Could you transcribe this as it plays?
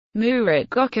Murat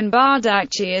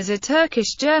Bardakçı is a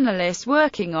Turkish journalist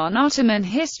working on Ottoman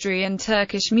history and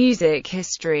Turkish music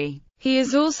history. He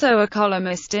is also a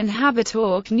columnist in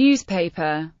Haberturk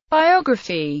newspaper.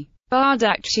 Biography.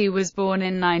 Bardakçı was born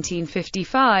in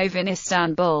 1955 in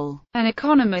Istanbul. An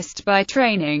economist by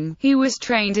training, he was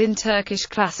trained in Turkish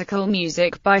classical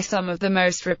music by some of the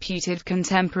most reputed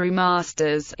contemporary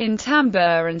masters, in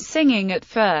timbre and singing at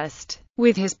first,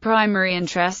 with his primary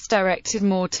interests directed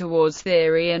more towards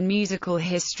theory and musical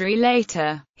history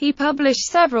later. He published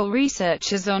several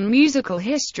researches on musical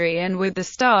history and with the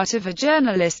start of a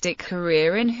journalistic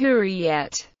career in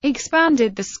Hurriyet,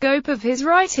 expanded the scope of his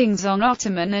writings on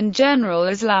Ottoman and general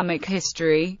Islamic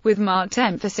history, with marked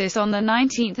emphasis on the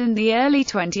 19th and the early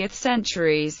 20th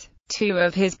centuries. Two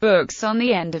of his books on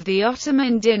the end of the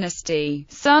Ottoman dynasty,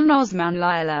 Sun Osman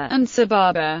Lila and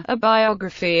Sababa, a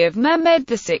biography of Mehmed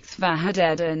VI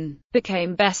Vahadeddin,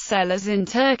 became bestsellers in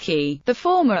Turkey, the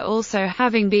former also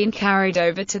having been carried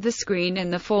over to the screen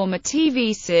in the former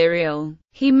TV serial.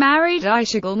 He married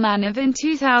Ayşegül Manav in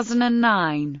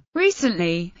 2009.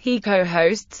 Recently, he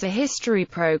co-hosts a history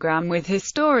program with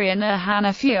historian Erhan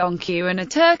Afyoncu and a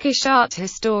Turkish art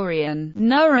historian,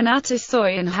 Nuran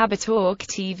Atasoy, in Haberturk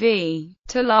TV.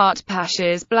 Talat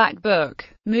Pasha's Black Book.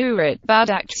 Murat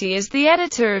Bardakçı is the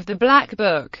editor of the Black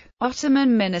Book.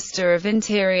 Ottoman Minister of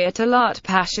Interior Talat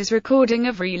Pasha's recording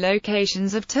of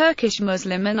relocations of Turkish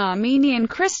Muslim and Armenian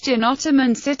Christian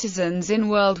Ottoman citizens in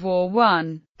World War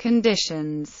I.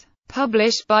 Conditions.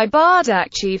 Published by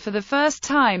Bardakçı for the first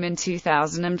time in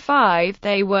 2005,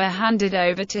 they were handed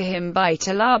over to him by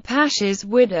Talat Pasha's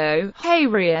widow,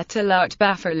 Hayriye Talat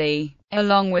Bafrali,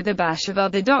 along with a batch of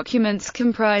other documents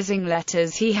comprising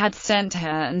letters he had sent her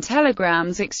and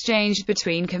telegrams exchanged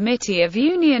between Committee of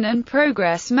Union and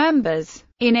Progress members.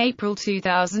 In April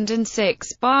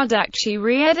 2006, Bardakçı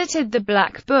re-edited the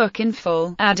Black Book in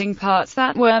full, adding parts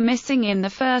that were missing in the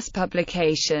first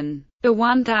publication. The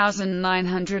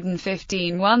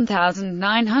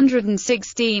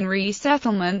 1915-1916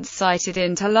 resettlements cited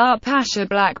in Talat Pasha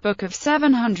Black Book of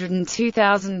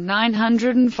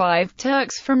 702,905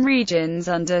 Turks from regions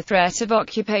under threat of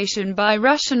occupation by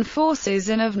Russian forces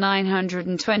and of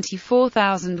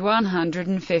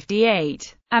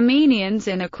 924,158 Armenians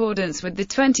in accordance with the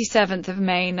 27th of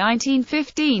May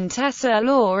 1915 Tessa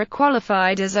law are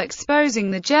qualified as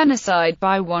exposing the genocide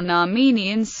by one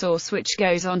Armenian source, which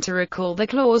goes on to recall the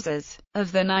clauses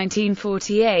of the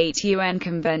 1948 UN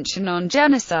Convention on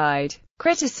Genocide.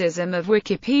 Criticism of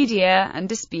Wikipedia and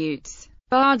disputes.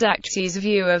 Bardakçı's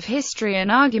view of history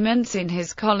and arguments in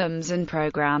his columns and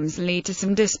programs lead to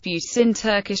some disputes in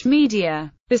Turkish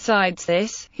media. Besides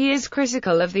this, he is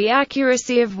critical of the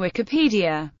accuracy of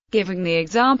Wikipedia, giving the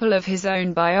example of his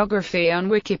own biography on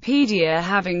Wikipedia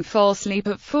having falsely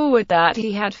put forward that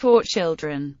he had 4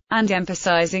 children, and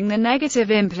emphasizing the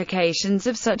negative implications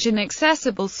of such an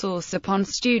accessible source upon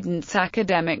students'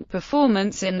 academic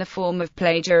performance in the form of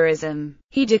plagiarism.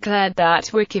 He declared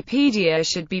that Wikipedia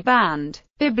should be banned.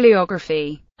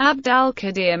 Bibliography.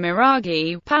 Abdülkadir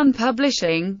Miragi, Pan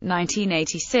Publishing,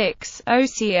 1986,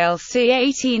 OCLC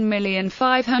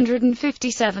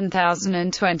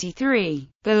 18,557,023.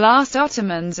 The Last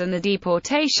Ottomans and the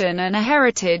Deportation and a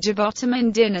Heritage of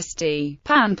Ottoman Dynasty.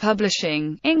 Pan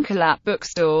Publishing, Inkılap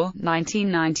Bookstore,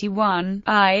 1991,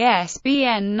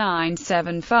 ISBN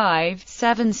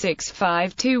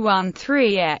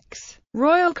 975-765213-X.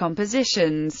 Royal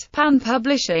Compositions, Pan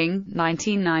Publishing,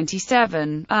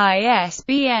 1997,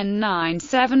 ISBN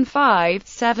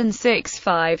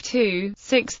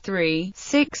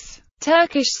 975-7652-63-6.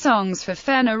 Turkish Songs for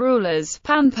Fena Rulers,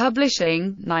 Pan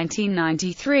Publishing,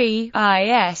 1993,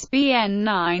 ISBN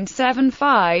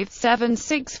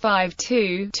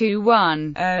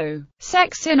 975-7652-210.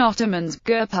 Sex in Ottomans,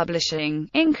 Gur Publishing,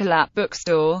 Inkılap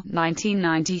Bookstore,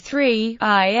 1993,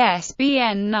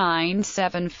 ISBN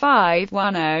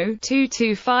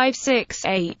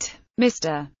 975-10-2256-8.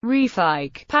 Mr.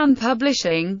 Refik, Pan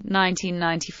Publishing,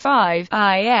 1995,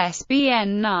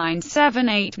 ISBN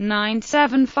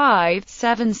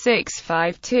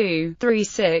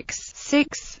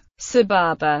 978-975-7652-36-6.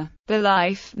 Sababa. The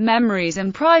Life, Memories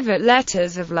and Private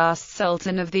Letters of Last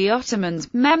Sultan of the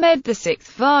Ottomans, Mehmed VI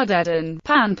Vahadeddin,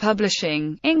 Pan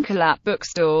Publishing, Inkılap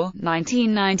Bookstore,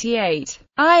 1998.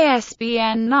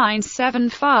 ISBN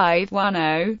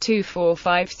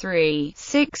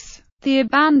 975-10-2453-6. The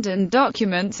Abandoned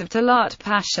Documents of Talat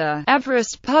Pasha,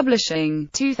 Everest Publishing,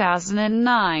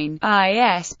 2009,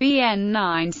 ISBN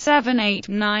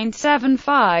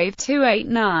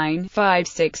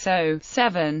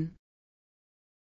 978-975-289-560-7.